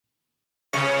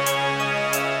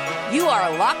You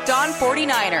are Locked On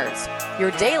 49ers,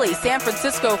 your daily San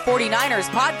Francisco 49ers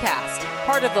podcast,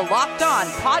 part of the Locked On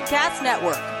Podcast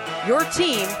Network, your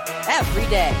team every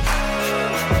day.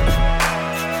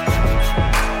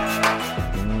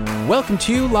 Welcome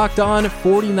to Locked On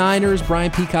 49ers.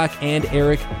 Brian Peacock and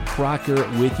Eric Crocker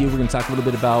with you. We're going to talk a little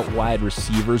bit about wide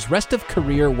receivers, rest of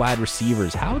career wide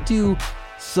receivers. How do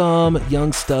some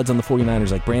young studs on the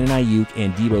 49ers like Brandon Aiyuk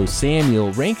and Deebo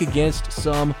Samuel rank against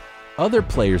some other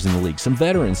players in the league, some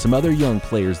veterans, some other young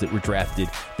players that were drafted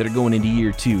that are going into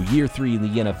year 2, year 3 in the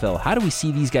NFL? How do we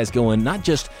see these guys going, not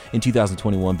just in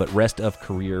 2021, but rest of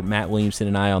career? Matt Williamson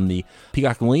and I on the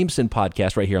Peacock and Williamson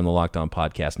podcast right here on the Locked On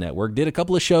Podcast Network did a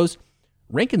couple of shows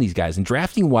ranking these guys and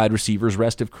drafting wide receivers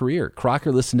rest of career.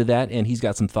 Crocker listened to that, and he's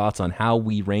got some thoughts on how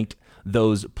we ranked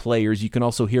those players. You can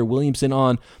also hear Williamson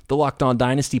on the Locked On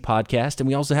Dynasty podcast, and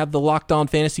we also have the Locked On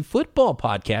Fantasy Football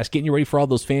podcast, getting you ready for all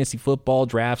those fantasy football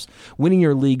drafts. Winning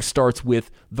your league starts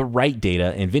with the right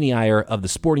data, and Vinny Iyer of the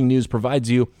Sporting News provides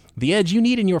you the edge you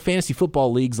need in your fantasy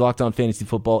football leagues. Locked On Fantasy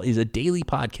Football is a daily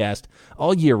podcast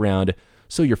all year round,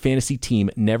 so your fantasy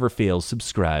team never fails.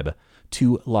 Subscribe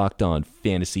to Locked On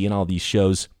Fantasy and all these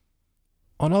shows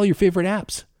on all your favorite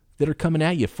apps that are coming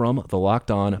at you from the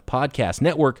Locked On Podcast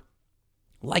Network,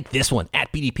 like this one,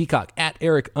 at BD Peacock, at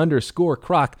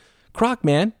Eric_Croc. Croc,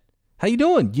 man, how you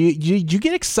doing? You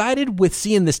get excited with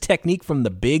seeing this technique from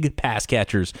the big pass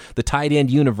catchers, the tight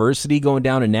end university going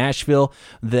down to Nashville,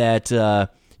 that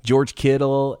George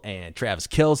Kittle and Travis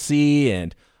Kelce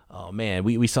and oh, man,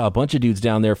 we saw a bunch of dudes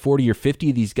down there, 40 or 50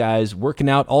 of these guys working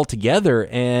out all together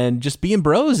and just being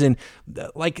bros. And,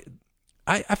 like,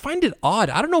 I find it odd.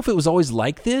 I don't know if it was always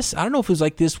like this. I don't know if it was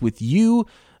like this with you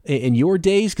in your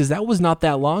days, because that was not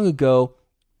that long ago.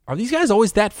 Are these guys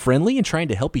always that friendly and trying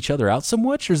to help each other out so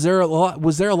much? Or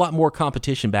was there a lot more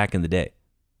competition back in the day?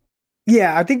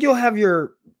 Yeah, I think you'll have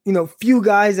your, few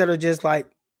guys that are just like,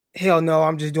 hell no,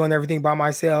 I'm just doing everything by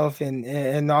myself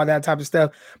and all that type of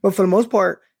stuff. But for the most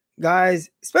part,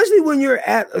 guys, especially when you're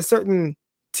at a certain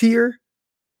tier,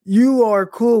 you are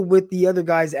cool with the other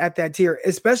guys at that tier,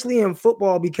 especially in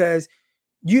football, because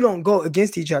you don't go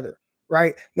against each other,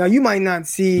 right? Now, you might not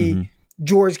see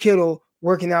George Kittle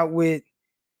working out with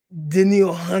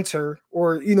Daniil Hunter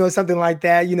or, something like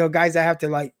that, guys that have to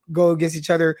like go against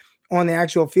each other on the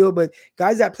actual field, but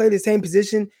guys that play the same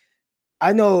position,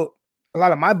 I know a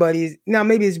lot of my buddies, now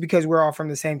maybe it's because we're all from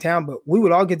the same town, but we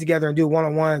would all get together and do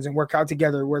one-on-ones and work out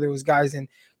together, whether it was guys in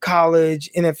college,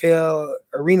 NFL,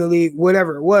 Arena League,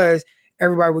 whatever it was.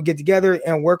 Everybody would get together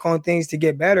and work on things to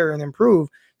get better and improve.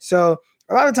 So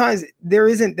a lot of times there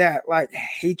isn't that like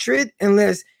hatred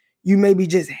unless you maybe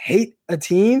just hate a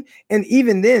team. And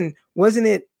even then, wasn't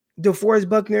it DeForest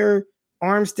Buckner,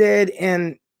 Armstead,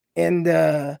 and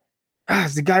the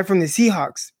guy from the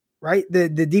Seahawks, right? The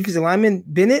defensive lineman,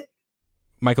 Bennett?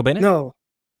 Michael Bennett? No.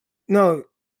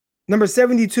 Number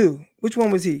 72. Which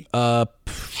one was he?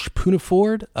 Poona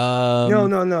Ford?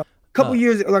 No. A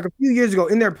few years ago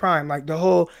in their prime, like the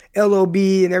whole LOB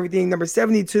and everything. Number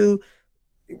 72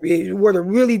 wore the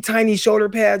really tiny shoulder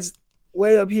pads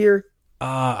way up here.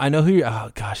 I know who you're.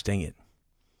 Oh, gosh, dang it.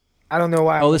 I don't know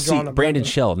why. Let's see. Brandon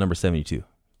Shell, number 72.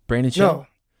 Brandon Shell? No.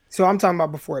 So I'm talking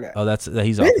about before that. Oh,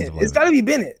 he's Bennett. It's got to be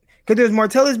Bennett. Because there's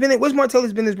Martellus Bennett. What's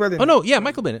Martellus Bennett's brother? Oh no, yeah,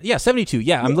 Michael Bennett. Yeah, 72.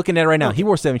 Yeah, I'm looking at it right now. He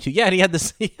wore 72. Yeah, and he had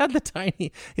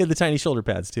the tiny shoulder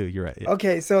pads too. You're right. Yeah.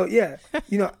 Okay, so yeah,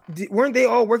 weren't they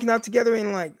all working out together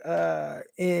in like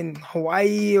in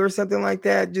Hawaii or something like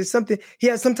that? Just something. He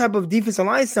had some type of defensive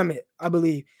line summit, I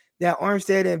believe, that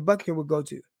Armstead and Buckner would go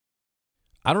to.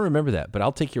 I don't remember that, but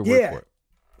I'll take your word for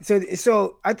it.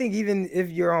 So I think even if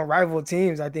you're on rival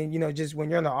teams, I think just when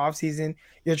you're in the off season,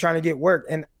 you're trying to get work.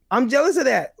 And I'm jealous of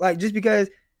that. Like, just because,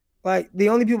 like, the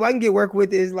only people I can get work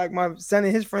with is like my son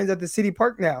and his friends at the city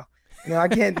park now. I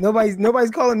can't.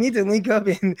 nobody's calling me to link up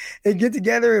and get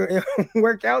together and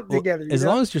work out together. As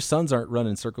long as your sons aren't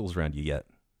running circles around you yet,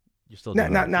 you're still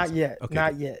doing not yet. Okay.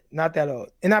 Not yet. Not that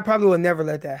old. And I probably will never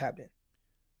let that happen.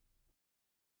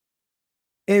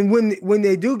 And when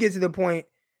they do get to the point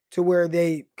to where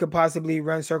they could possibly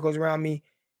run circles around me,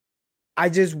 I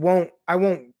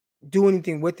won't do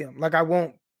anything with them. Like, I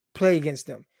won't play against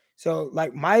them. So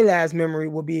like my last memory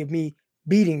will be of me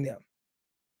beating them.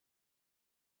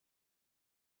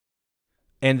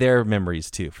 And their memories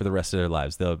too for the rest of their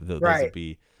lives. Those right. will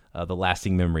be the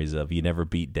lasting memories of you never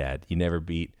beat Dad. You never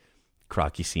beat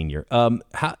Crocky Sr.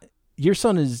 Your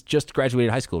son is just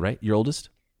graduated high school, right? Your oldest?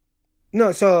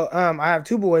 No, so I have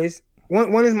two boys.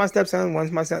 One is my stepson,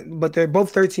 one's my son, but they're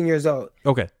both 13 years old.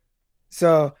 Okay.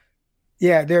 So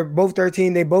yeah, they're both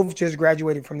 13. They both just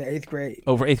graduated from the 8th grade.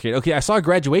 Over 8th grade. Okay, I saw a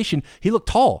graduation. He looked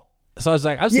tall. So I was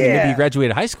thinking maybe you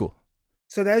graduated high school.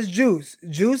 So that's Juice.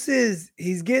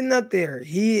 He's getting up there.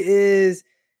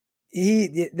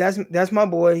 That's my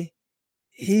boy.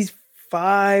 He's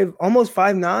almost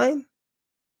 5'9",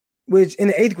 which in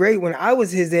the 8th grade, when I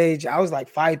was his age, I was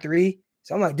like 5'3".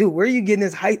 So I'm like, dude, where are you getting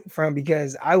this height from?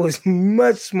 Because I was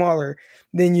much smaller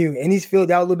than you. And he's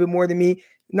filled out a little bit more than me.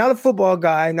 Not a football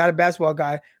guy, not a basketball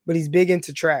guy, but he's big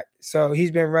into track. So he's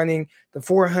been running the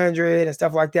 400 and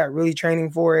stuff like that, really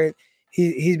training for it.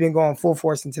 He's been going full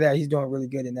force into that. He's doing really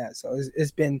good in that. So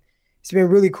it's been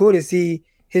really cool to see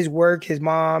his work, his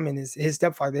mom and his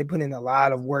stepfather. They put in a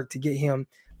lot of work to get him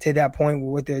to that point with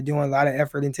what they're doing, a lot of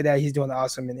effort into that. He's doing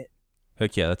awesome in it.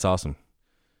 Heck yeah, that's awesome.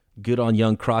 Good on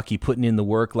young Crocky putting in the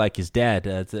work like his dad.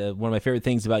 It's one of my favorite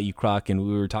things about you, Croc. And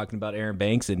we were talking about Aaron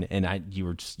Banks, and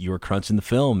you were crunching the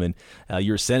film, and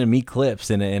you were sending me clips,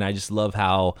 and I just love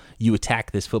how you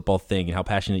attack this football thing and how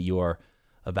passionate you are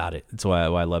about it. That's why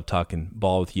I love talking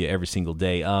ball with you every single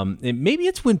day. And maybe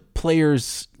it's when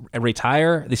players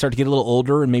retire, they start to get a little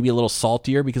older and maybe a little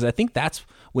saltier, because I think that's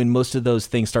when most of those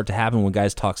things start to happen, when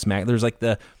guys talk smack. There's like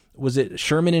was it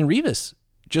Sherman and Revis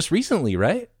just recently,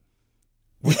 right?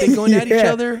 Were they going at each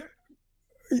other?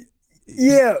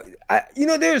 Yeah.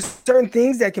 There's certain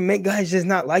things that can make guys just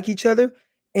not like each other.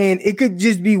 And it could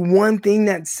just be one thing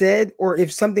that's said, or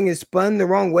if something is spun the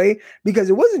wrong way, because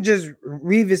it wasn't just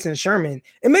Revis and Sherman.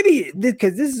 And maybe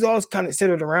because this is all kind of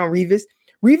centered around Revis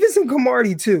and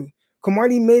Camardi too.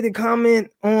 Camardi made a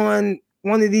comment on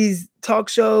one of these talk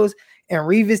shows, and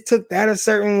Revis took that a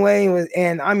certain way.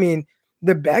 And I mean,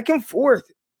 the back and forth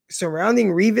surrounding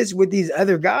Revis with these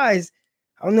other guys,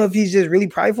 I don't know if he's just really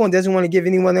prideful and doesn't want to give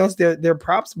anyone else their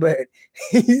props, but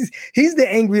he's the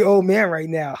angry old man right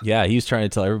now. Yeah, he was trying to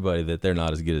tell everybody that they're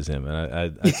not as good as him,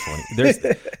 and that's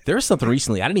funny. There's something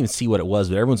recently, I didn't even see what it was,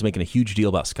 but everyone's making a huge deal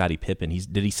about Scottie Pippen.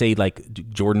 Did he say like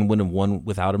Jordan wouldn't have won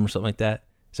without him or something like that?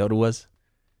 Is that what it was?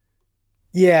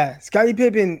 Yeah, Scottie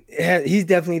Pippen, he's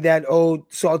definitely that old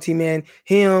salty man.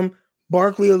 Him,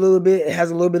 Barkley a little bit, has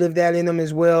a little bit of that in him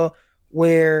as well,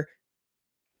 where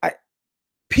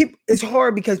it's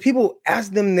hard because people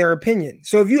ask them their opinion.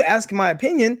 So if you ask my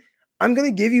opinion, I'm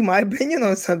going to give you my opinion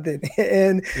on something.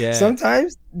 And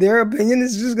sometimes their opinion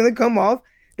is just going to come off.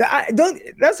 That's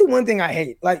the one thing I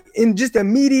hate. Like in just the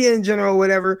media in general,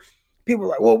 whatever, people are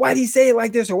like, well, why did he say it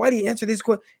like this? Or why did he answer this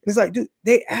question? And it's like, dude,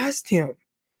 they asked him.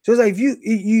 So it's like,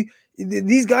 if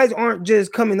these guys aren't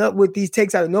just coming up with these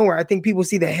takes out of nowhere. I think people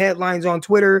see the headlines on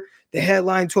Twitter, the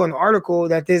headline to an article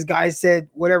that this guy said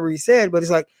whatever he said, but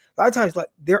it's like, a lot of times, like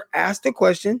they're asked a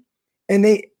question and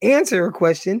they answer a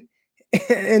question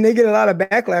and they get a lot of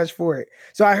backlash for it.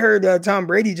 So I heard Tom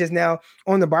Brady just now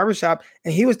on the barbershop,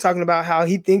 and he was talking about how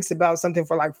he thinks about something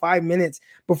for like 5 minutes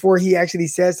before he actually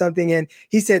says something. And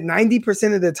he said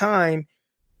 90% of the time,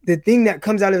 the thing that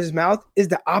comes out of his mouth is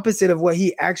the opposite of what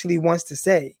he actually wants to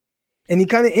say. And he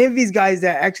kind of envies guys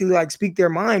that actually like speak their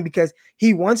mind, because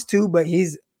he wants to, but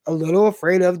he's a little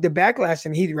afraid of the backlash,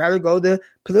 and he'd rather go the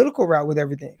political route with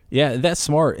everything. Yeah, that's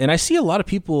smart. And I see a lot of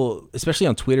people, especially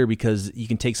on Twitter, because you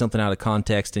can take something out of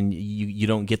context and you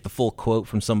don't get the full quote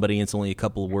from somebody, and it's only a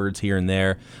couple of words here and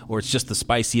there, or it's just the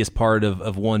spiciest part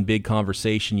of one big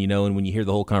conversation, and when you hear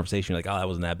the whole conversation, you're like, oh, that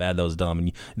wasn't that bad, that was dumb.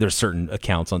 And there's certain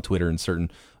accounts on Twitter and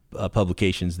certain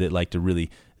publications that like to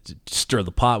really stir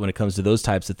the pot when it comes to those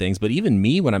types of things. But even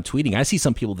me, when I'm tweeting, I see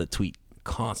some people that tweet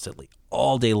constantly,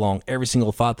 all day long, every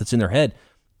single thought that's in their head.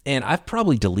 And I've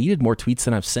probably deleted more tweets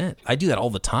than I've sent. I do that all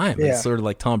the time. Yeah. It's sort of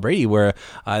like Tom Brady, where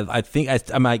I think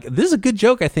I'm like, this is a good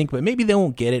joke, I think, but maybe they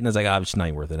won't get it. And it's like, oh, it's not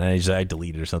even worth it. And I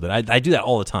delete it or something. I do that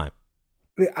all the time.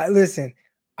 Listen,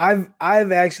 I've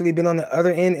actually been on the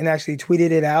other end and actually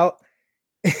tweeted it out.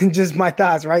 And just my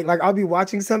thoughts, right? Like I'll be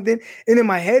watching something and in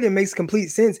my head, it makes complete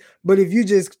sense. But if you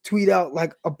just tweet out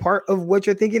like a part of what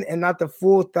you're thinking and not the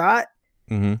full thought,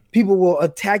 people will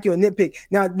attack you and nitpick.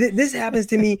 Now, this happens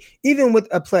to me even with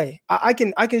a play. I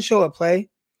can show a play,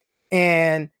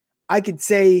 and I could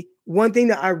say one thing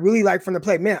that I really like from the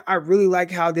play. Man, I really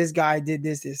like how this guy did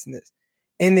this, this, and this.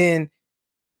 And then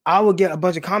I will get a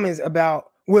bunch of comments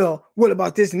about, well, what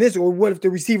about this and this? Or what if the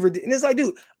receiver did? And it's like,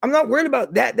 dude, I'm not worried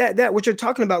about that, what you're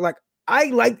talking about. Like, I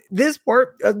like this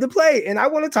part of the play, and I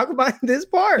want to talk about this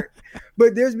part.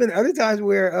 But there's been other times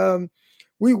where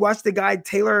we watched the guy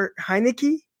Taylor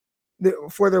Heineke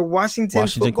for the Washington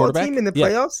football team in the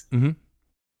playoffs. Yeah. Mm-hmm.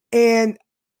 And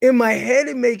in my head,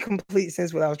 it made complete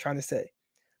sense what I was trying to say.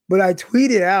 But I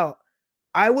tweeted out,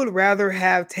 I would rather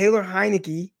have Taylor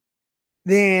Heineke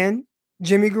than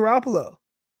Jimmy Garoppolo.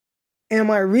 And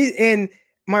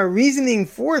my my reasoning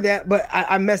for that, but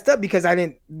I messed up because I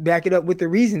didn't back it up with the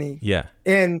reasoning. Yeah.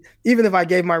 And even if I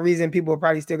gave my reason, people are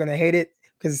probably still going to hate it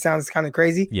because it sounds kind of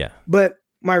crazy. Yeah. But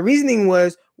my reasoning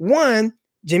was, one,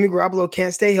 Jimmy Garoppolo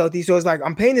can't stay healthy. So it's like,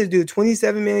 I'm paying this dude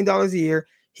 $27 million a year.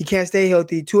 He can't stay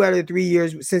healthy. 2 out of the 3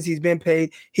 years since he's been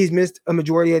paid, he's missed a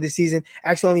majority of the season.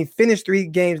 Actually only finished 3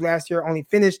 games last year, only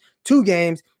finished 2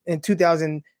 games in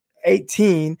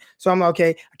 2018. So I'm like,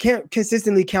 okay, I can't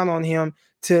consistently count on him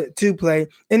to play.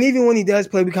 And even when he does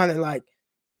play, we kind of like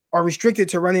are restricted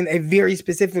to running a very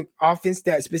specific offense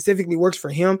that specifically works for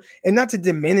him. And not to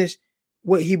diminish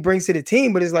what he brings to the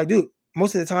team, but it's like, dude,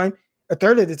 most of the time, a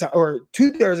third of the time or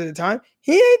 2/3 of the time,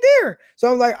 he ain't there.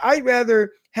 So I'm like, I'd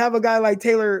rather have a guy like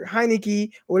Taylor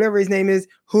Heineke, or whatever his name is,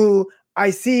 who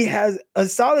I see has a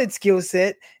solid skill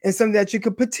set and something that you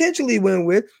could potentially win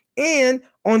with. And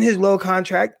on his low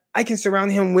contract, I can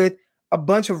surround him with a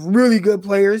bunch of really good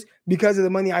players because of the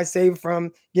money I saved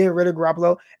from getting rid of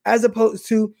Garoppolo, as opposed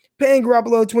to paying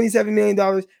Garoppolo $27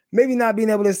 million, maybe not being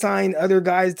able to sign other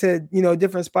guys to,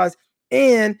 different spots.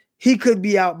 And he could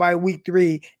be out by week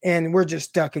 3 and we're just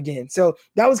stuck again. So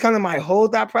that was kind of my whole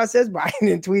thought process, but I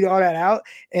didn't tweet all that out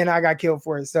and I got killed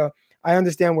for it. So I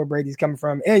understand where Brady's coming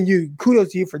from. And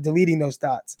kudos to you for deleting those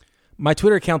thoughts. My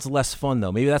Twitter account's less fun,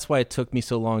 though. Maybe that's why it took me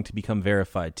so long to become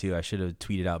verified, too. I should have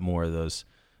tweeted out more of those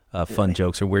fun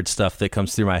jokes or weird stuff that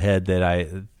comes through my head that I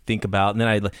think about. And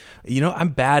then I'm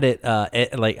bad at,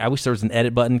 I wish there was an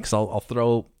edit button because I'll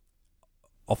throw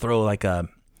like a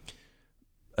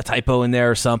typo in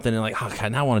there or something and like, oh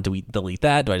God, now I want to delete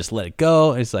that. Do I just let it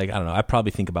go? It's like, I don't know. I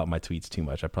probably think about my tweets too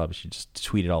much. I probably should just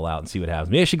tweet it all out and see what happens.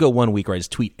 Maybe I should go 1 week where I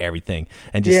just tweet everything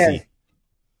and just see.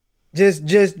 Just,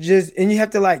 and you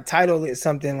have to like title it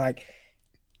something like,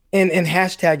 and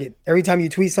hashtag it every time you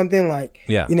tweet something like,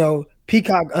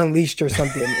 Peacock Unleashed or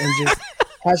something, and just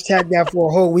hashtag that for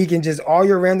a whole week and just all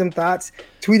your random thoughts,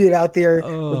 tweet it out there,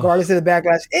 regardless of the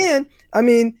backlash. And I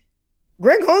mean,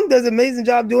 Grant Cohn does an amazing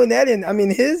job doing that. And I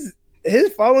mean, his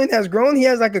following has grown. He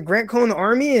has like a Grant Cohn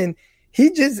army, and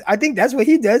I think that's what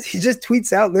he does. He just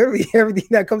tweets out literally everything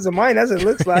that comes to mind as it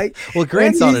looks like. Well,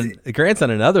 Grant's on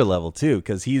another level too,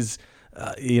 because he's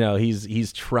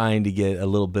trying to get a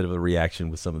little bit of a reaction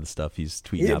with some of the stuff he's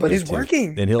tweeting out. But it's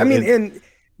working. And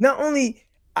not only,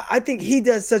 I think he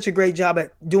does such a great job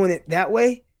at doing it that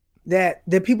way that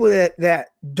the people that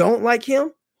don't like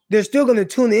him, they're still going to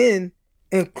tune in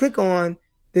and click on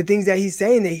the things that he's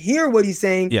saying. They hear what he's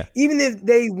saying, even if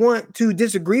they want to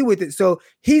disagree with it. So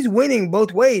he's winning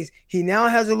both ways. He now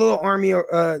has a little army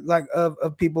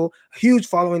of people, a huge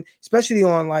following, especially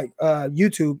on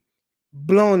YouTube,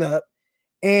 blown up.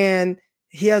 And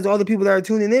he has all the people that are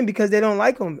tuning in because they don't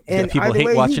like him. And people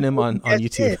hate watching him on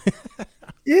YouTube.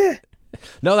 Yeah.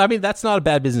 No, I mean, that's not a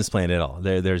bad business plan at all.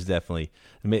 There's definitely.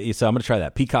 So I'm going to try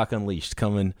that. Peacock Unleashed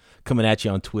coming at you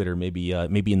on Twitter. Maybe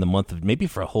in the month of, maybe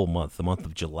for a whole month, the month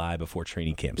of July before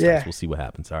training camp starts. Yeah. We'll see what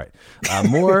happens. All right.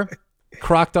 More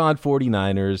Crocked On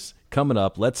 49ers coming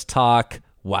up. Let's talk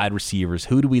wide receivers.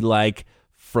 Who do we like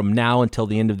from now until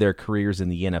the end of their careers in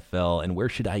the NFL? And where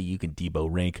should Aiyuk and Deebo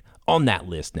rank on that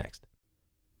list next?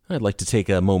 I'd like to take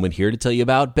a moment here to tell you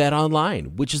about Bet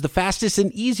Online, which is the fastest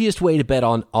and easiest way to bet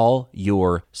on all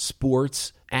your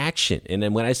sports action. And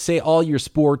then when I say all your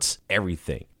sports,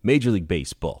 everything. Major League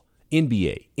Baseball,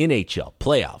 NBA, NHL,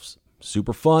 playoffs.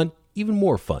 Super fun, even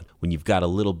more fun when you've got a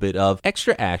little bit of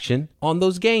extra action on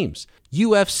those games.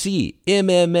 UFC,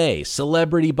 MMA,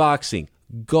 celebrity boxing,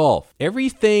 golf,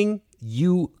 everything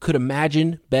you could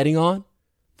imagine betting on,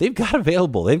 they've got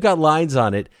available. They've got lines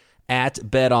on it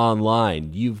at Bet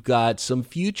Online. You've got some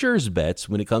futures bets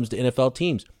when it comes to NFL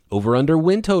teams. Over-under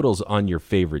win totals on your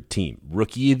favorite team.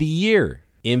 Rookie of the Year,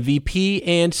 MVP,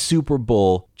 and Super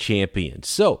Bowl champion.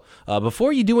 So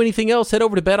before you do anything else, head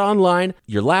over to Bet Online.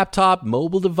 Your laptop,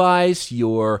 mobile device,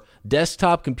 your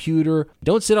desktop computer.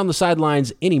 Don't sit on the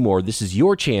sidelines anymore. This is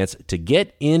your chance to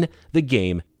get in the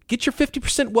game. Get your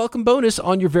 50% welcome bonus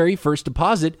on your very first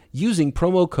deposit using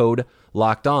promo code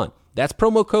LOCKEDON. That's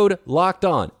promo code Locked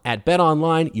On at Bet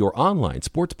Online, your online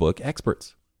sportsbook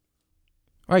experts.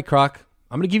 All right, Croc,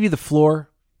 I'm going to give you the floor.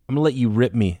 I'm going to let you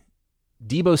rip me.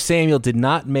 Deebo Samuel did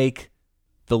not make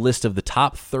the list of the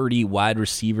top 30 wide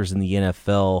receivers in the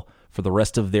NFL for the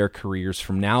rest of their careers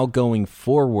from now going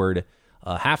forward.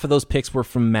 Half of those picks were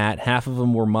from Matt. Half of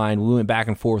them were mine. We went back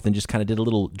and forth and just kind of did a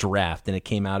little draft, and it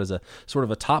came out as a sort of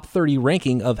a top 30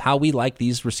 ranking of how we like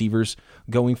these receivers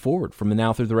going forward from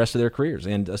now through the rest of their careers.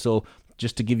 And so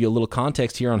just to give you a little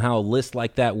context here on how a list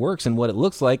like that works and what it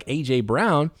looks like, A.J.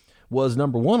 Brown was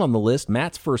number 1 on the list.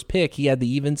 Matt's first pick, he had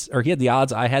the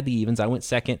odds. I had the evens. I went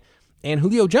second. And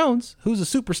Julio Jones, who's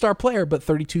a superstar player but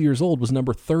 32 years old, was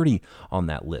number 30 on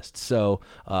that list. So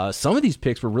some of these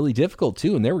picks were really difficult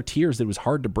too, and there were tiers that it was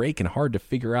hard to break and hard to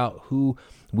figure out who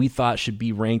we thought should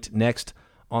be ranked next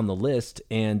on the list.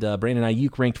 And Brandon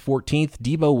Aiyuk ranked 14th.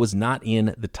 Deebo was not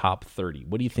in the top 30.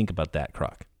 What do you think about that,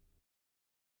 Croc?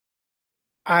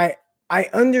 I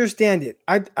understand it.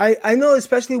 I know,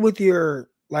 especially with your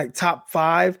like top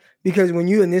 5, because when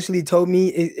you initially told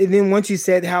me, and then once you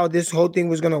said how this whole thing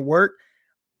was going to work,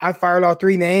 I fired all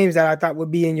 3 names that I thought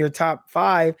would be in your top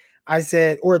 5. I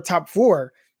said, or top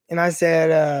 4. And I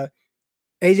said,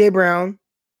 AJ Brown,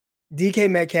 DK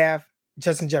Metcalf,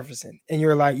 Justin Jefferson. And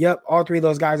you're like, yep, all 3 of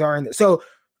those guys are in there. So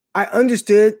I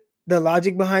understood the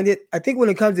logic behind it. I think when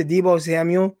it comes to Deebo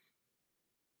Samuel,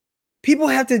 people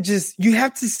have to you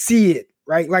have to see it,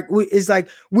 right? Like it's like,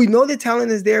 we know the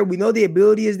talent is there. We know the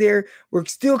ability is there. We're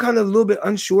still kind of a little bit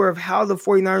unsure of how the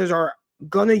 49ers are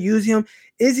going to use him.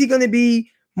 Is he going to be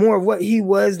more of what he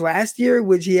was last year,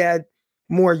 which he had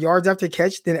more yards after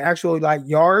catch than actual like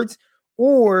yards?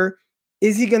 Or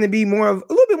is he going to be a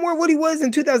little bit more of what he was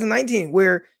in 2019,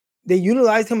 where they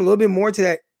utilized him a little bit more to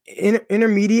that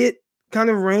intermediate kind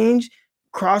of range,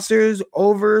 crossers,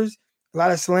 overs, a lot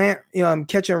of slant,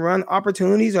 catch and run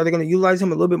opportunities? Are they going to utilize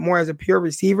him a little bit more as a pure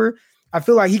receiver? I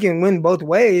feel like he can win both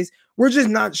ways. We're just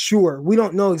not sure. We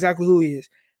don't know exactly who he is.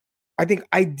 I think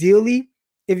ideally,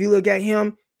 if you look at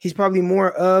him, he's probably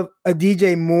more of a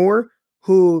DJ Moore,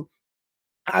 who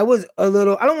I was I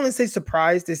don't want to say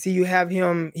surprised to see you have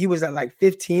him. He was at like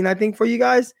 15, I think, for you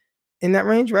guys in that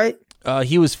range, right?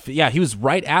 He was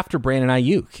right after Brandon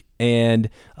Aiyuk. And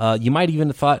you might even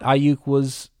have thought Aiyuk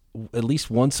was at least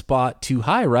one spot too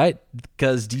high, right?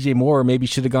 Because DJ Moore maybe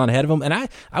should have gone ahead of him. And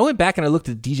I went back and I looked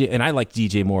at DJ, and I liked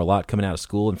DJ Moore a lot coming out of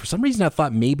school. And for some reason, I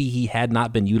thought maybe he had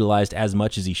not been utilized as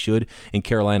much as he should in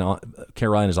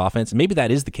Carolina's offense. And maybe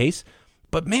that is the case.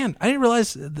 But man, I didn't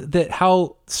realize that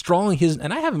how strong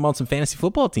and I have him on some fantasy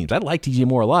football teams. I like DJ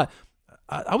Moore a lot.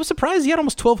 I was surprised he had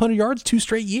almost 1,200 yards 2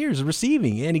 straight years of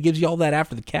receiving, and he gives you all that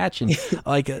after the catch. And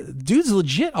dude's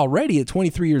legit already at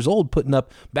 23 years old, putting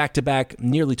up back-to-back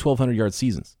nearly 1,200-yard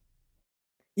seasons.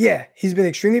 Yeah, he's been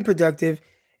extremely productive,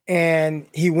 and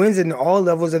he wins in all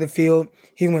levels of the field.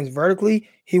 He wins vertically.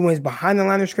 He wins behind the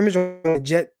line of scrimmage on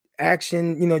jet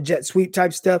action, jet sweep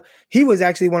type stuff. He was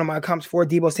actually one of my comps for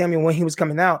Deebo Samuel when he was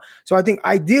coming out. So I think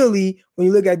ideally, when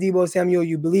you look at Deebo Samuel,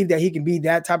 you believe that he can be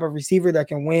that type of receiver that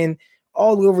can win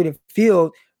all over the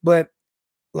field. But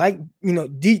like,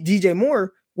 DJ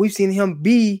Moore, we've seen him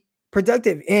be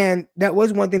productive. And that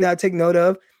was one thing that I take note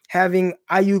of, having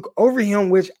Aiyuk over him,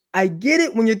 which I get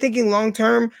it when you're thinking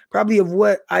long-term, probably of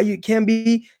what Aiyuk can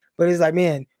be. But it's like,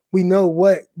 man, we know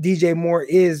what DJ Moore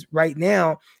is right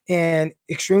now, and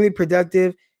extremely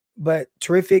productive, but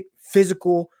terrific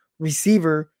physical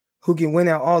receiver who can win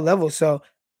at all levels. So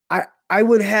I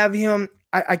would have him.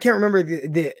 I can't remember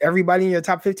everybody in your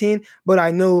top 15, but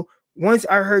I know once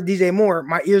I heard DJ Moore,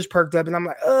 my ears perked up, and I'm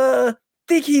like,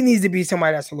 think he needs to be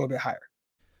somebody that's a little bit higher.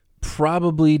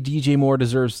 Probably DJ Moore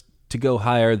deserves to go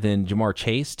higher than Jamar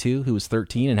Chase, too, who was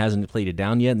 13 and hasn't played it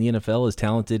down yet in the NFL, as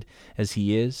talented as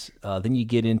he is. Then you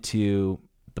get into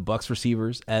the Bucs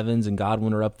receivers. Evans and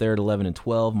Godwin are up there at 11 and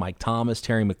 12. Mike Thomas,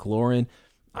 Terry McLaurin.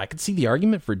 I could see the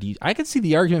argument for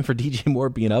DJ Moore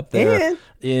being up there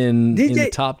in the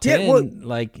top 10,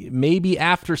 like maybe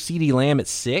after CeeDee Lamb at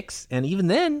 6. And even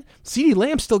then, CeeDee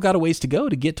Lamb still got a ways to go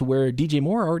to get to where DJ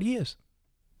Moore already is.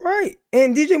 Right.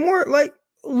 And DJ Moore, like,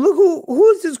 look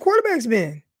who's his quarterback's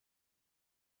been.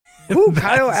 Who?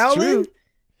 Kyle Allen?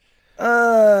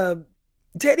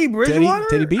 Teddy Bridgewater?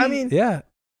 Teddy B? I mean, yeah.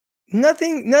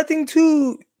 Nothing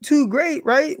too great,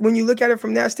 right? When you look at it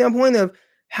from that standpoint of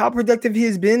how productive he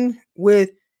has been with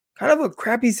kind of a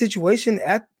crappy situation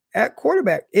at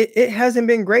quarterback. It hasn't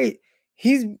been great.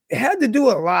 He's had to do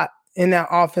a lot in that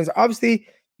offense. Obviously,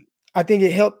 I think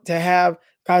it helped to have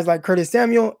guys like Curtis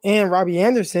Samuel and Robbie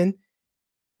Anderson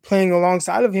playing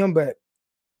alongside of him, but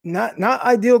not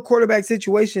ideal quarterback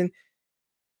situation.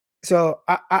 So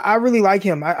I really like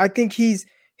him. I think he's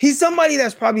somebody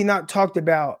that's probably not talked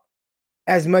about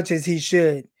as much as he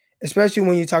should, especially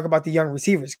when you talk about the young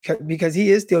receivers, because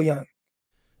he is still young.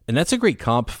 And that's a great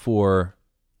comp for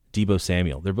Deebo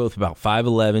Samuel. They're both about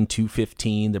 5'11",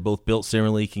 215. They're both built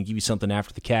similarly, can give you something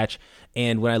after the catch.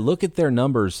 And when I look at their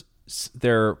numbers,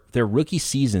 their rookie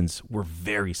seasons were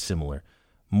very similar.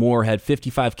 Moore had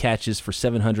 55 catches for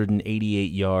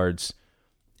 788 yards,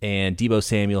 and Deebo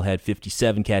Samuel had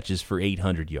 57 catches for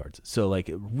 800 yards. So, like,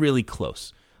 really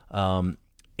close. And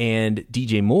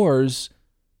DJ Moore's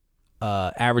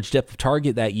average depth of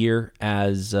target that year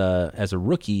as a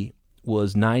rookie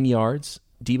was 9 yards,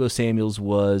 Deebo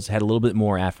Samuel's had a little bit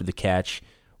more after the catch,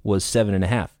 was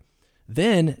 7.5.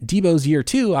 Then Deebo's year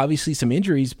 2, obviously some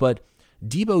injuries, but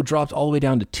Deebo dropped all the way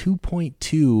down to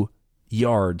 2.2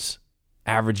 yards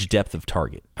average depth of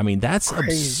target. I mean, that's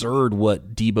crazy. Absurd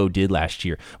what Deebo did last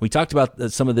year. We talked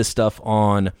about some of this stuff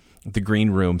on the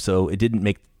green room, so it didn't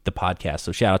make the podcast.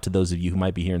 So shout out to those of you who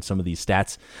might be hearing some of these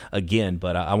stats again,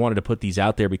 but I wanted to put these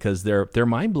out there because they're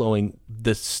mind-blowing.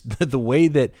 The way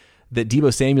that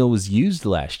Deebo Samuel was used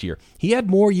last year. He had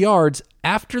more yards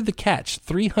after the catch,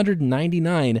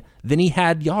 399, than he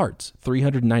had yards,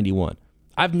 391.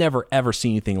 I've never, ever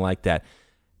seen anything like that.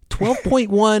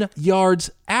 12.1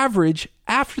 yards average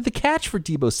after the catch for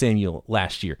Deebo Samuel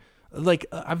last year. Like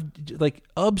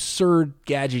absurd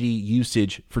gadgety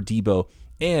usage for Deebo.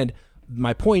 And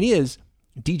my point is,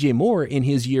 DJ Moore in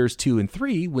his years 2 and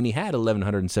 3, when he had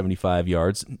 1,175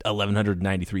 yards,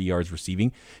 1,193 yards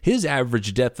receiving, his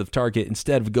average depth of target,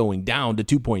 instead of going down to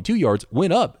 2.2 yards,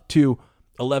 went up to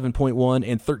 11.1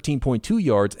 and 13.2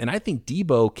 yards. And I think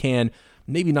Deebo can,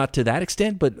 maybe not to that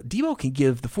extent, but Deebo can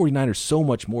give the 49ers so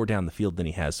much more down the field than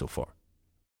he has so far.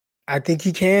 I think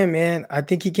he can, man. I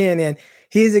think he can. And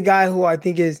he's a guy who I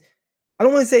think is, I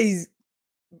don't want to say he's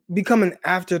become an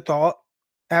afterthought,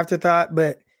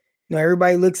 but you know,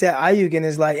 everybody looks at Aiyuk and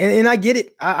is like, and I get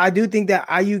it. I do think that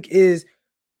Aiyuk is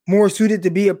more suited to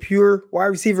be a pure wide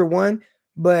receiver 1,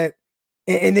 but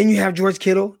and then you have George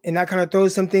Kittle, and that kind of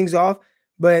throws some things off.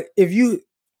 But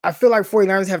I feel like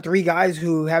 49ers have 3 guys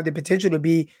who have the potential to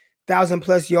be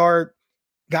 1,000+ yard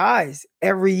guys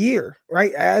every year,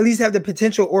 right? At least have the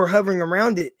potential or hovering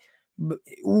around it. But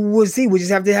we'll see. We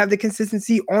just have to have the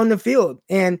consistency on the field.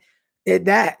 And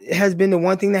that has been the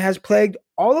one thing that has plagued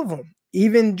all of them.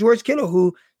 Even George Kittle,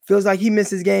 who feels like he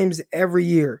misses games every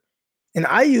year. And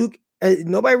Aiyuk,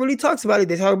 nobody really talks about it.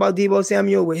 They talk about Deebo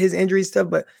Samuel with his injury stuff,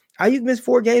 but Aiyuk missed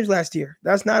 4 games last year.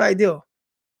 That's not ideal.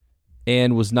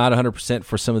 And was not 100%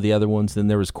 for some of the other ones. Then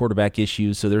there was quarterback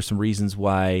issues, so there's some reasons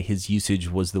why his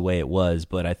usage was the way it was.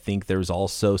 But I think there's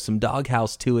also some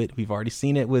doghouse to it. We've already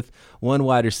seen it with one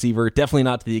wide receiver, definitely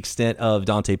not to the extent of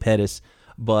Dante Pettis.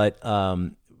 But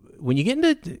when you get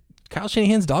into Kyle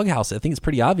Shanahan's doghouse, I think it's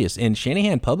pretty obvious. And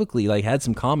Shanahan publicly had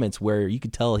some comments where you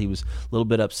could tell he was a little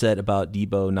bit upset about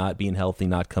Deebo not being healthy,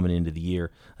 not coming into the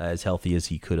year as healthy as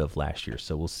he could have last year.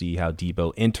 So we'll see how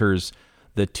Deebo enters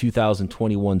the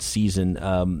 2021 season.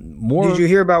 Did you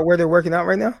hear about where they're working out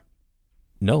right now?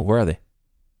 No, where are they?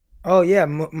 Oh yeah,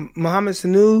 Mohamed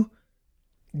Sanu,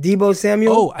 Deebo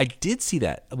Samuel. Oh, I did see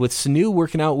that with Sanu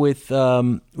working out with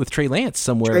Trey Lance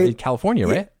somewhere in California,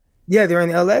 right? Yeah, they're in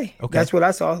LA. Okay. That's what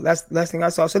I saw. That's the last thing I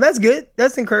saw. So that's good.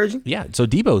 That's encouraging. Yeah. So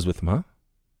Deebo's with them, huh?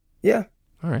 Yeah.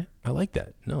 All right. I like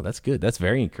that. No, that's good. That's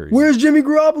very encouraging. Where's Jimmy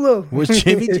Garoppolo? Where's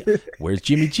Jimmy G? Where's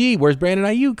Jimmy G? Where's Brandon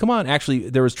Aiyuk? Come on. Actually,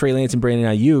 there was Trey Lance and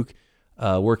Brandon Aiyuk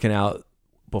working out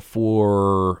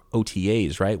before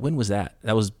OTAs, right? When was that?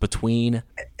 That was between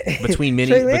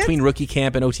rookie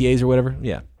camp and OTAs or whatever.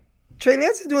 Yeah. Trey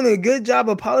Lance is doing a good job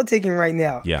of politicking right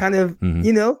now. Yeah. Kind of,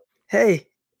 hey,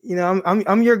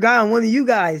 I'm your guy. I'm one of you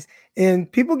guys.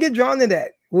 And people get drawn to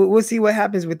that. We'll see what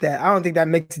happens with that. I don't think that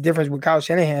makes a difference with Kyle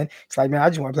Shanahan. It's like, man, I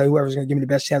just want to play whoever's going to give me the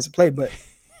best chance to play. But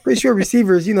pretty sure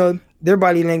receivers, their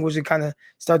body language will kind of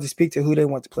start to speak to who they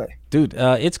want to play. Dude,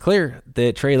 it's clear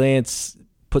that Trey Lance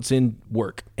puts in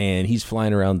work, and he's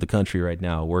flying around the country right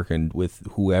now working with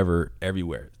whoever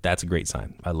everywhere. That's a great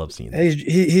sign. I love seeing that.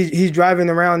 He's driving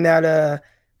around that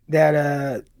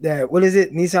what is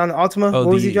it? Nissan Altima? What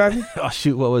was he driving? Oh,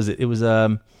 shoot. What was it? It was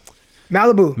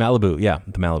Malibu. Yeah,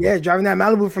 the Malibu. Yeah, driving that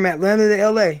Malibu from Atlanta to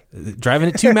LA. Driving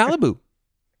it to Malibu.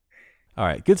 All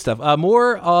right, good stuff.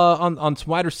 More on some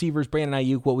wide receivers, Brandon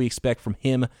Aiyuk, what we expect from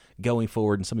him going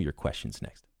forward, and some of your questions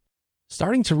next.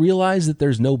 Starting to realize that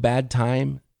there's no bad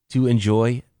time to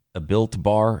enjoy a Built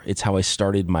Bar. It's how I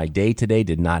started my day today.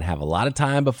 Did not have a lot of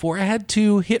time before I had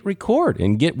to hit record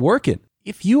and get working.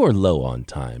 If you are low on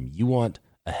time, you want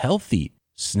a healthy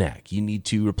snack, you need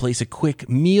to replace a quick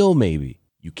meal maybe.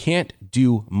 You can't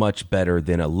do much better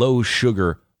than a low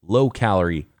sugar, low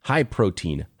calorie, high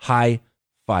protein, high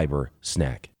fiber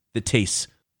snack that tastes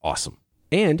awesome.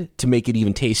 And to make it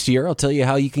even tastier, I'll tell you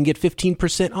how you can get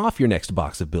 15% off your next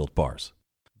box of Built Bars.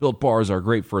 Built Bars are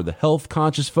great for the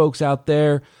health-conscious folks out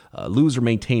there. Lose or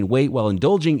maintain weight while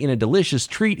indulging in a delicious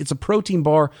treat. It's a protein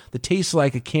bar that tastes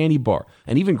like a candy bar,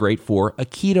 and even great for a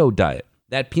keto diet.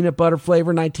 That peanut butter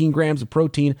flavor, 19 grams of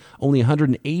protein, only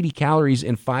 180 calories,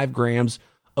 and 5 grams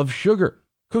of sugar.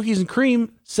 Cookies and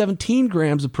cream, 17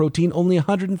 grams of protein, only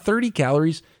 130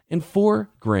 calories, and 4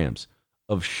 grams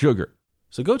of sugar.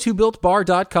 So go to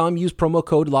BuiltBar.com, use promo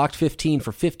code LOCKED15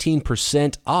 for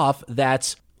 15% off.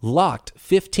 That's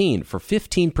LOCKED15 for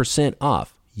 15%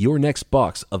 off your next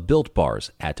box of Built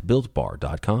Bars at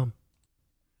BuiltBar.com.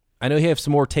 I know you have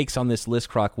some more takes on this list,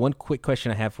 Croc. One quick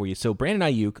question I have for you. So Brandon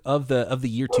Aiyuk, of the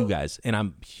year two guys, and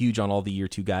I'm huge on all the year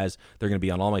two guys. They're going to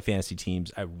be on all my fantasy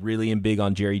teams. I really am big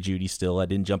on Jerry Jeudy still. I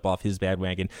didn't jump off his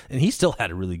bandwagon, and he still had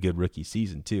a really good rookie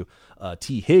season too.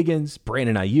 T. Higgins,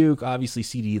 Brandon Aiyuk, obviously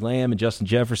CeeDee Lamb, and Justin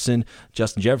Jefferson.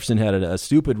 Justin Jefferson had a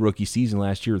stupid rookie season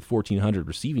last year with 1,400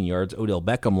 receiving yards. Odell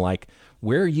Beckham-like.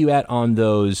 Where are you at on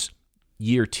those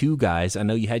year two guys? I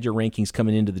know you had your rankings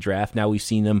coming into the draft. Now we've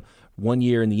seen them 1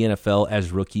 year in the NFL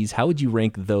as rookies. How would you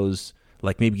rank those?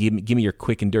 Like maybe give me your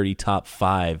quick and dirty top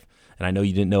five. And I know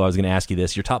you didn't know I was going to ask you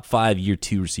this. Your top 5 year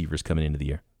two receivers coming into the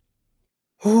year.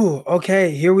 Ooh,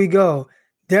 okay, here we go.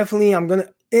 Definitely, I'm gonna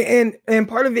and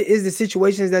part of it is the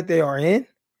situations that they are in.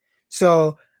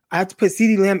 So I have to put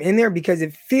CeeDee Lamb in there because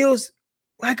it feels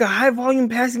like a high volume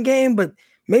passing game, but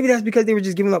maybe that's because they were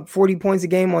just giving up 40 points a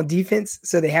game on defense,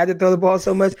 so they had to throw the ball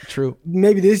so much. True.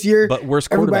 Maybe this year, but worse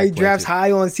everybody drafts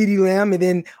high on CeeDee Lamb, and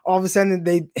then all of a sudden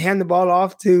they hand the ball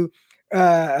off to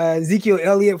Ezekiel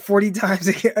Elliott 40 times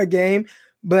a game.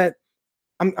 But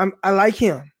I like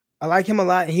him. I like him a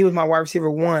lot, and he was my wide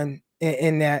receiver 1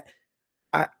 in that.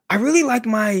 I really like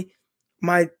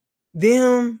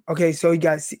them. Okay, so you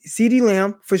got CeeDee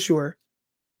Lamb for sure.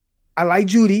 I like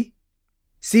Jeudy.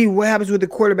 See what happens with the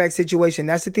quarterback situation.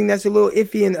 That's the thing that's a little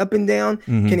iffy and up and down.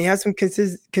 Mm-hmm. Can he have some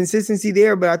consistency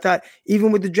there? But I thought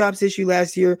even with the drops issue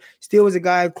last year, still was a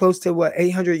guy close to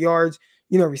 800 yards,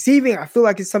 receiving. I feel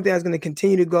like it's something that's going to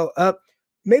continue to go up.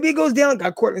 Maybe it goes down.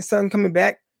 Got Courtland Sutton coming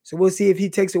back. So we'll see if he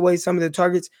takes away some of the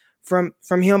targets from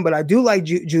him. But I do like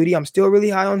Jeudy. I'm still really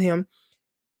high on him.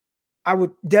 I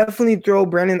would definitely throw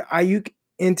Brandon Aiyuk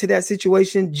into that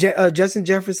situation, Justin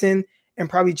Jefferson, and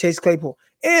probably Chase Claypool.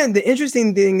 And the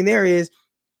interesting thing there is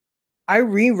I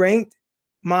re-ranked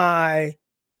my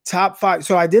top 5.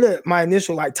 So I did my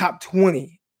initial top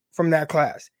 20 from that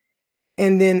class.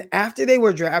 And then after they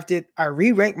were drafted, I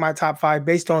re-ranked my top 5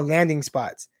 based on landing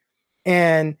spots.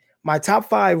 And my top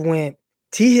 5 went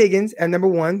T. Higgins at number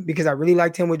 1 because I really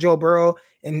liked him with Joe Burrow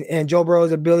and Joe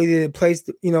Burrow's ability to place,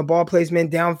 ball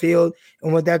placement downfield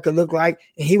and what that could look like.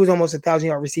 And he was almost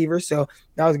 1,000-yard receiver. So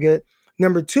that was good.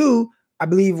 Number 2, I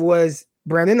believe, was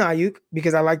Brandon Aiyuk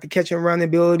because I like the catch and run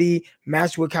ability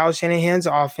matched with Kyle Shanahan's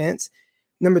offense.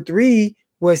 Number 3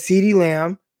 was CeeDee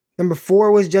Lamb. Number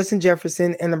 4 was Justin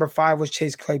Jefferson. And number 5 was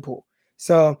Chase Claypool.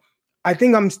 So I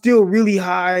think I'm still really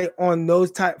high on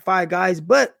those top 5 guys,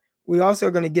 but we also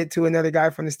are going to get to another guy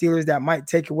from the Steelers that might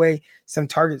take away some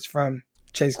targets from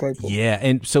Chase Claypool. Yeah,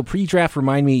 and so pre-draft,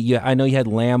 remind me, I know you had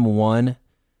Lamb 1.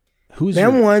 Who's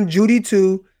Lamb 1, Jeudy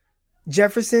 2,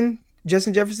 Justin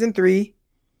Jefferson 3.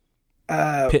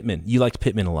 Pittman. You liked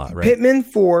Pittman a lot, right? Pittman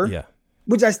 4. Yeah.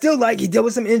 Which I still like. He dealt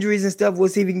with some injuries and stuff. We'll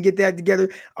see if we can get that together.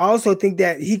 I also think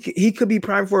that he could be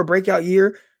primed for a breakout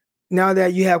year now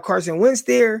that you have Carson Wentz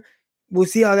there. We'll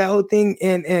see how that whole thing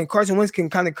and Carson Wentz can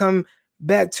kind of come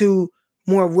back to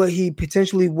more of what he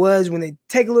potentially was when they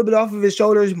take a little bit off of his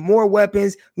shoulders, more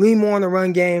weapons, lean more on the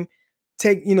run game.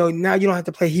 Now you don't have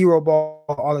to play hero ball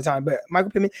all the time. But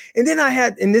Michael Pittman. And then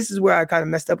and this is where I kind of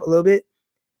messed up a little bit.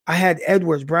 I had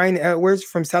Brian Edwards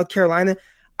from South Carolina.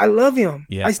 I love him.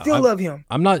 Yeah, I still love him.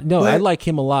 I like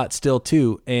him a lot still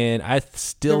too. And I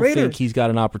still think he's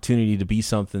got an opportunity to be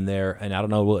something there. And I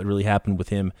don't know what really happened with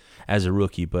him as a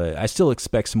rookie, but I still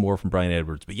expect some more from Brian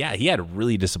Edwards. But yeah, he had a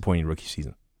really disappointing rookie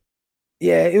season.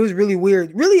 Yeah, it was really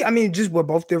weird. Really, I mean, just with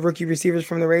both the rookie receivers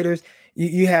from the Raiders,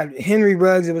 you had Henry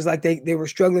Ruggs. It was like they were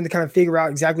struggling to kind of figure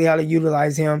out exactly how to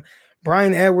utilize him.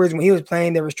 Brian Edwards, when he was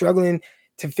playing, they were struggling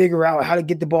to figure out how to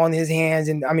get the ball in his hands.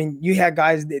 And I mean, you had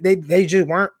guys, they just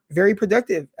weren't very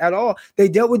productive at all. They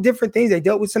dealt with different things. They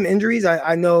dealt with some injuries.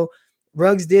 I know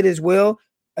Ruggs did as well,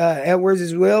 Edwards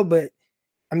as well. But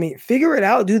I mean, figure it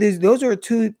out, dude. Those are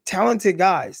 2 talented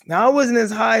guys. Now, I wasn't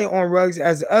as high on Ruggs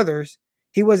as others.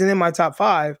 He wasn't in my top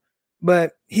 5,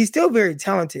 but he's still very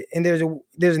talented. And there's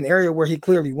an area where he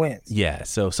clearly wins. Yeah.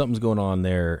 So something's going on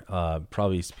there.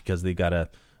 Probably it's because they got a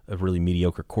really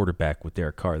mediocre quarterback with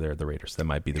Derek Carr there at the Raiders. That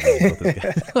might be the reason.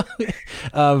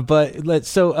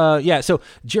 So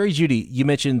Jerry Jeudy, you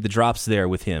mentioned the drops there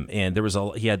with him, and there was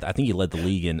I think he led the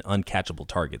league in uncatchable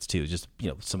targets too. Just,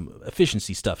 some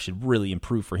efficiency stuff should really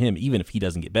improve for him, even if he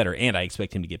doesn't get better, and I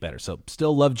expect him to get better. So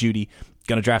still love Jeudy.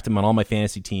 Going to draft him on all my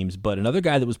fantasy teams. But another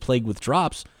guy that was plagued with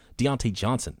drops, Deontay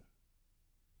Johnson.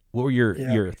 What were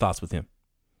your thoughts with him?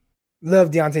 Love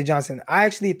Deontay Johnson. I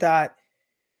actually thought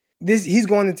he's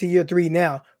going into year 3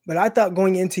 now, but I thought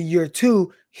going into year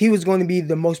 2, he was going to be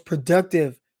the most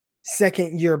productive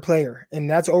second-year player, and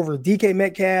that's over DK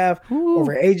Metcalf,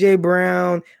 over AJ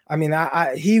Brown. I mean,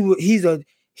 he's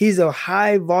a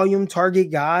high volume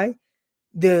target guy.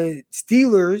 The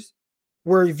Steelers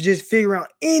were just figuring out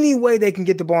any way they can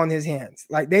get the ball in his hands.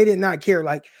 Like, they did not care,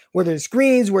 like whether it's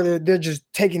screens, whether they're just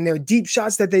taking their deep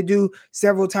shots that they do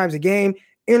several times a game,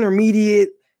 intermediate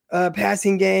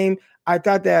passing game. I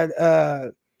thought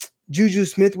that Juju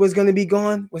Smith was going to be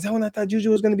gone. Was that when I thought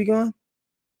Juju was going to be gone?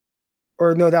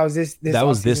 Or no, that was this. That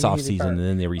was this offseason, and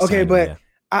then they re-signed him. Okay, but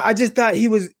I just thought he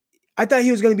was. I thought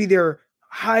he was going to be their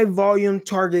high volume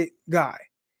target guy,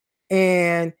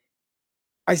 and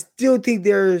I still think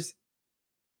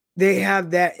they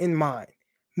have that in mind,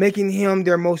 making him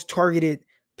their most targeted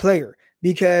player.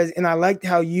 Because, and I liked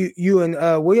how you and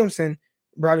Williamson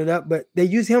brought it up, but they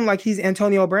use him like he's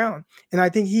Antonio Brown, and I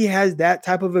think he has that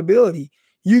type of ability.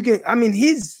 You can, I mean,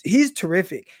 he's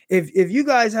terrific. If you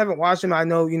guys haven't watched him, I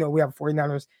know, we have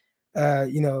 49ers,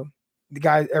 the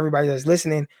guys, everybody that's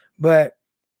listening, but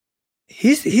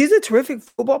he's a terrific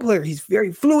football player. He's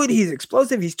very fluid. He's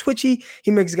explosive. He's twitchy.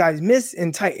 He makes guys miss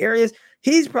in tight areas.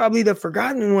 He's probably the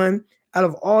forgotten one out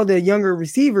of all the younger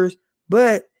receivers,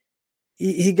 but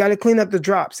he got to clean up the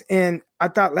drops. And I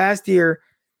thought last year,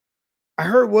 I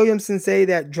heard Williamson say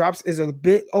that drops is a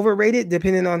bit overrated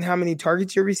depending on how many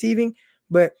targets you're receiving.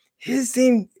 But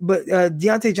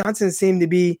Deontay Johnson seemed to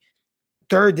be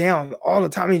third down all the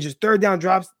time. I mean, just third down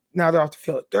drops, now they're off the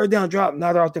field. Third down drop,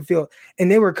 now they're off the field. And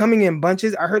they were coming in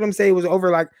bunches. I heard him say it was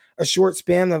over like a short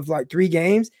span of like 3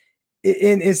 games.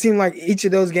 It seemed like each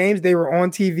of those games they were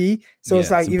on TV. So it's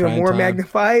like even more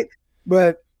magnified.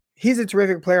 But he's a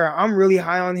terrific player. I'm really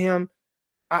high on him.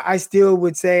 I still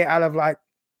would say out of like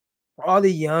all the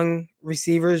young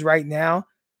receivers right now,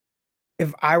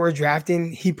 if I were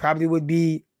drafting, he probably would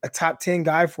be a top 10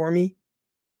 guy for me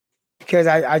because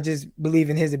I just believe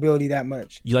in his ability that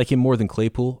much. You like him more than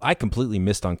Claypool? I completely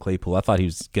missed on Claypool. I thought he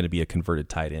was going to be a converted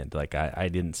tight end. Like I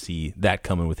didn't see that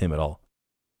coming with him at all.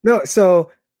 No,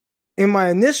 so in my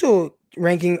initial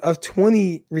ranking of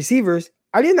 20 receivers,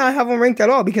 I did not have him ranked at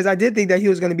all because I did think that he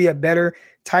was going to be a better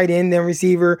tight end than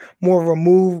receiver, more of a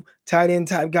move tight end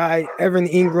type guy. Evan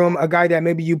Ingram, a guy that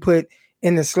maybe you put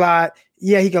in the slot.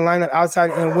 Yeah, he can line up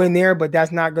outside and win there, but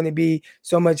that's not going to be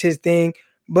so much his thing.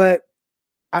 But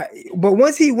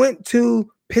once he went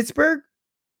to Pittsburgh,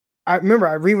 I remember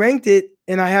I re-ranked it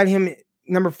and I had him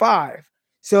number 5.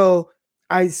 So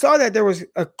I saw that there was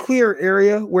a clear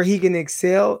area where he can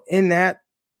excel in that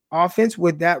offense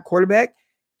with that quarterback.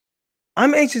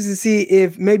 I'm anxious to see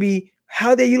if maybe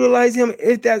how they utilize him,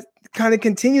 if that kind of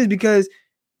continues, because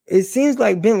it seems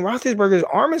like Ben Roethlisberger's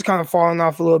arm is kind of falling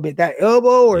off a little bit. That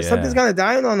elbow or something's kind of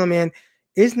dying on him, and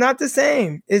it's not the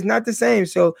same. It's not the same.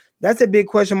 So that's a big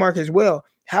question mark as well.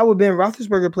 How would Ben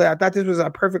Roethlisberger play? I thought this was a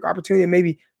perfect opportunity to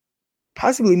maybe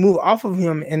possibly move off of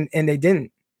him, and they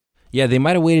didn't. Yeah, they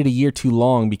might have waited a year too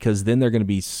long because then they're going to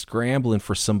be scrambling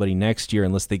for somebody next year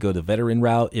unless they go the veteran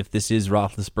route. If this is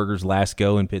Roethlisberger's last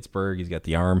go in Pittsburgh, he's got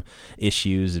the arm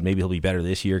issues, and maybe he'll be better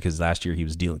this year because last year he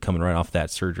was coming right off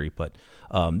that surgery. But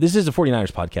this is a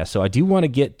 49ers podcast, so I do want to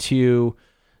get to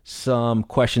some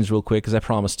questions real quick because I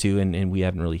promised to, and we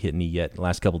haven't really hit any yet in the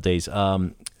last couple of days.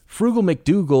 Frugal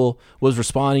McDougal was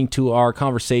responding to our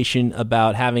conversation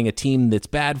about having a team that's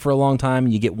bad for a long time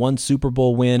and you get one Super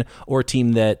Bowl win, or a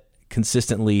team that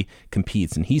consistently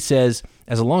competes. And he says,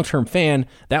 as a long-term fan,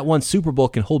 that one Super Bowl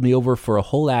can hold me over for a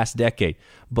whole ass decade.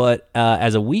 But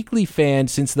as a weekly fan,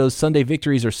 since those Sunday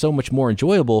victories are so much more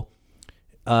enjoyable,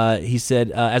 he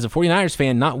said, as a 49ers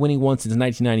fan, not winning one since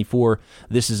 1994,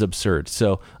 this is absurd.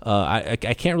 So I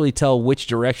can't really tell which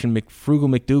direction Frugal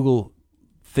McDougal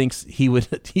thinks he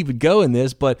would go in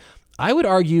this, but I would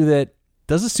argue that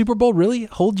does the Super Bowl really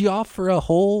hold you off for a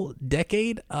whole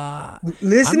decade?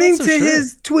 Listening to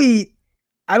his tweet,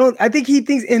 I think he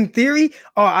thinks in theory,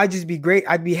 I'd just be great.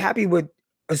 I'd be happy with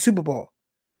a Super Bowl.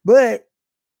 But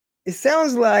it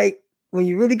sounds like when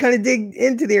you really kind of dig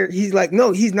into there, he's like,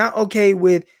 no, he's not okay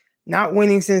with not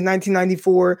winning since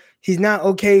 1994. He's not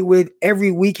okay with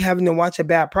every week having to watch a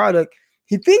bad product.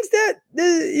 He thinks that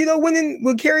winning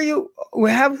will carry you, will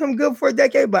have him good for a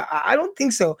decade, but I don't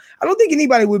think so. I don't think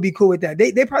anybody would be cool with that.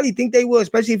 They probably think they will,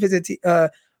 especially if it's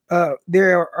if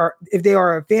they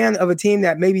are a fan of a team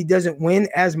that maybe doesn't win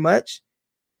as much,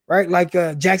 right? Like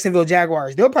Jacksonville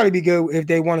Jaguars, they'll probably be good if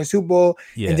they won a Super Bowl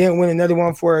and then win another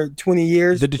one for 20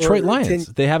 years. The Detroit Lions,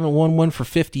 they haven't won one for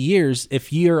 50 years.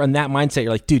 If you're in that mindset,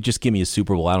 you're like, dude, just give me a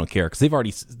Super Bowl. I don't care, because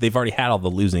they've already had all the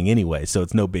losing anyway, so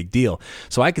it's no big deal.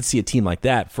 So I could see a team like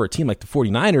that. For a team like the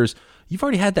 49ers, you've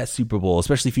already had that Super Bowl,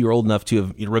 especially if you were old enough to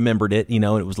have remembered it, and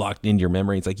it was locked into your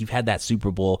memory. It's like you've had that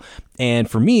Super Bowl. And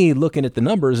for me, looking at the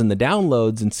numbers and the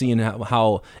downloads and seeing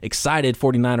how excited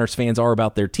 49ers fans are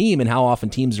about their team and how often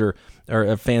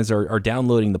fans are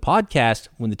downloading the podcast,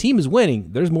 when the team is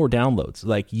winning, there's more downloads.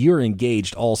 Like, you're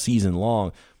engaged all season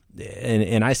long.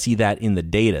 And I see that in the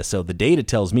data. So the data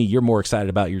tells me you're more excited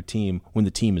about your team when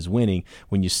the team is winning.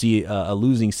 When you see a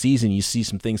losing season, you see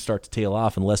some things start to tail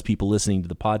off and less people listening to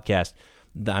the podcast.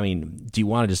 I mean, do you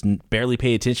want to just barely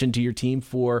pay attention to your team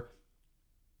for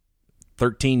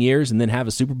 13 years and then have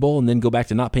a Super Bowl and then go back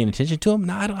to not paying attention to them?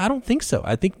 No, I don't think so.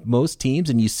 I think most teams,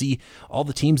 and you see all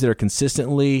the teams that are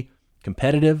consistently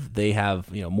competitive, they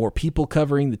have more people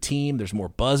covering the team. There's more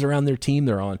buzz around their team.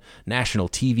 They're on national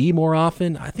TV more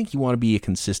often. I think you want to be a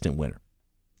consistent winner.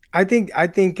 I think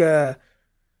a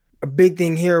big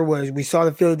thing here was we saw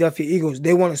the Philadelphia Eagles.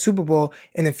 They won a Super Bowl,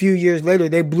 and a few years later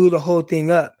they blew the whole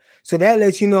thing up. So that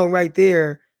lets you know right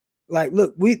there, like,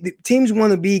 look, the teams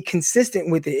want to be consistent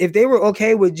with it. If they were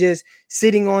okay with just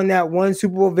sitting on that one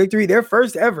Super Bowl victory, their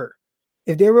first ever,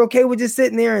 if they were okay with just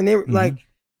sitting there and they were like,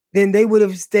 then they would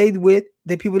have stayed with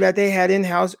the people that they had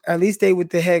in-house, at least stay with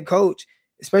the head coach,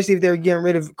 especially if they were getting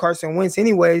rid of Carson Wentz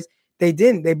anyways. They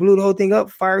didn't. They blew the whole thing up,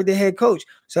 fired the head coach.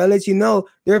 So I let you know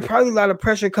there's probably a lot of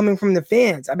pressure coming from the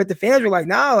fans. I bet the fans were like,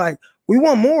 nah, like, we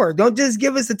want more. Don't just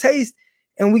give us a taste.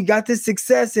 And we got this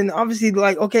success. And obviously,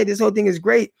 like, okay, this whole thing is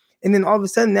great. And then all of a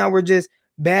sudden now we're just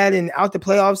bad and out the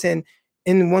playoffs and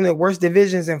in one of the worst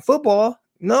divisions in football.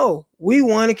 No, we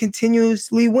want to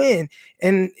continuously win.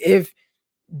 And if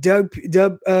Doug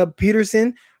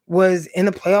Peterson was in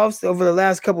the playoffs over the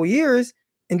last couple of years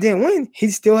and didn't win,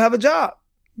 he'd still have a job.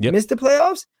 Yep. Missed the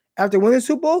playoffs after winning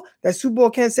Super Bowl. That Super Bowl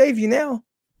can't save you now.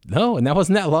 No, and that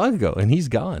wasn't that long ago, and he's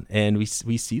gone, and we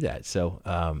see that. So,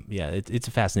 it's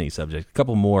a fascinating subject. A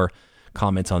couple more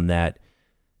comments on that.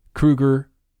 Kruger,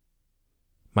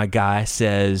 my guy,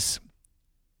 says,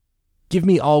 give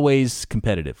me always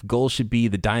competitive. Goal should be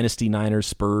the dynasty Niners,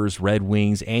 Spurs, Red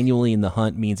Wings. Annually in the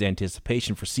hunt means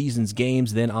anticipation for seasons,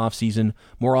 games, then offseason.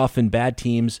 More often, bad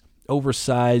teams,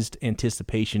 oversized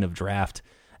anticipation of draft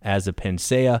as a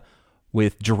panacea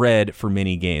with dread for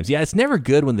many games. Yeah, it's never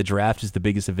good when the draft is the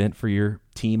biggest event for your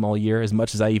team all year. As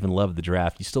much as I even love the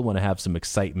draft, you still want to have some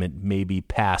excitement maybe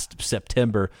past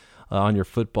September on your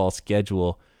football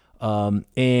schedule.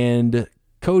 And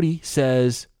Cody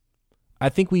says, I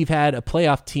think we've had a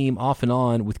playoff team off and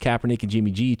on with Kaepernick and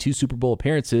Jimmy G, 2 Super Bowl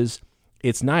appearances.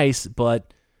 It's nice,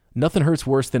 but nothing hurts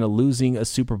worse than losing a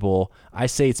Super Bowl. I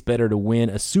say it's better to win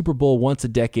a Super Bowl once a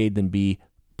decade than be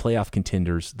playoff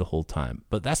contenders the whole time.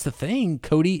 But that's the thing,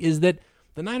 Cody, is that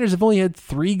the Niners have only had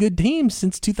 3 good teams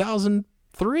since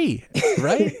 2003,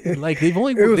 right? Like they were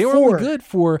only good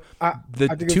for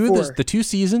the 2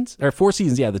 seasons or 4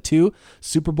 seasons. Yeah, the 2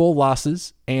 Super Bowl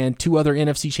losses and 2 other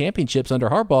NFC championships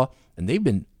under Harbaugh, and they've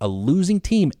been a losing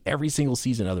team every single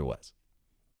season otherwise.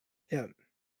 Yeah.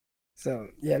 So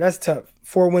yeah, that's tough.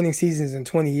 4 winning seasons in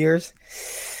 20 years.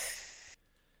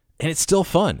 And it's still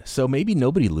fun. So maybe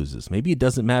nobody loses. Maybe it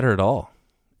doesn't matter at all.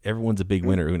 Everyone's a big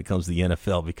winner when it comes to the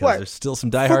NFL because there's still some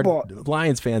diehard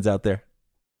Lions fans out there.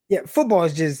 Yeah, football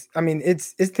is just, I mean,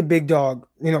 it's the big dog,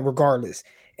 regardless.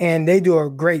 And they do a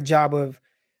great job of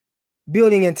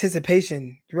building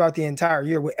anticipation throughout the entire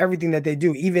year with everything that they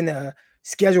do, even a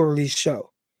schedule release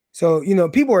show. So,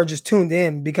 people are just tuned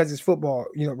in because it's football,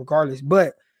 regardless.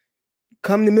 But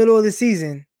come the middle of the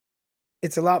season,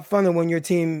 it's a lot funner when your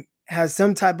team has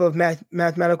some type of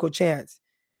mathematical chance,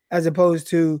 as opposed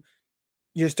to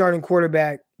your starting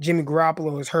quarterback, Jimmy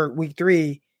Garoppolo, is hurt week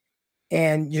 3,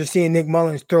 and you're seeing Nick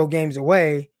Mullins throw games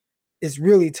away. It's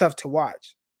really tough to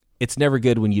watch. It's never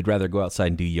good when you'd rather go outside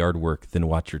and do yard work than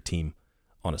watch your team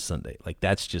on a Sunday. Like,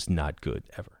 that's just not good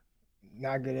ever.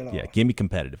 Not good at all. Yeah, give me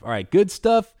competitive. All right, good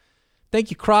stuff.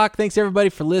 Thank you, Croc. Thanks, everybody,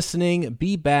 for listening.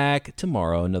 Be back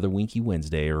tomorrow, another Winky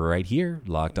Wednesday, right here,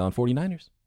 Locked On 49ers.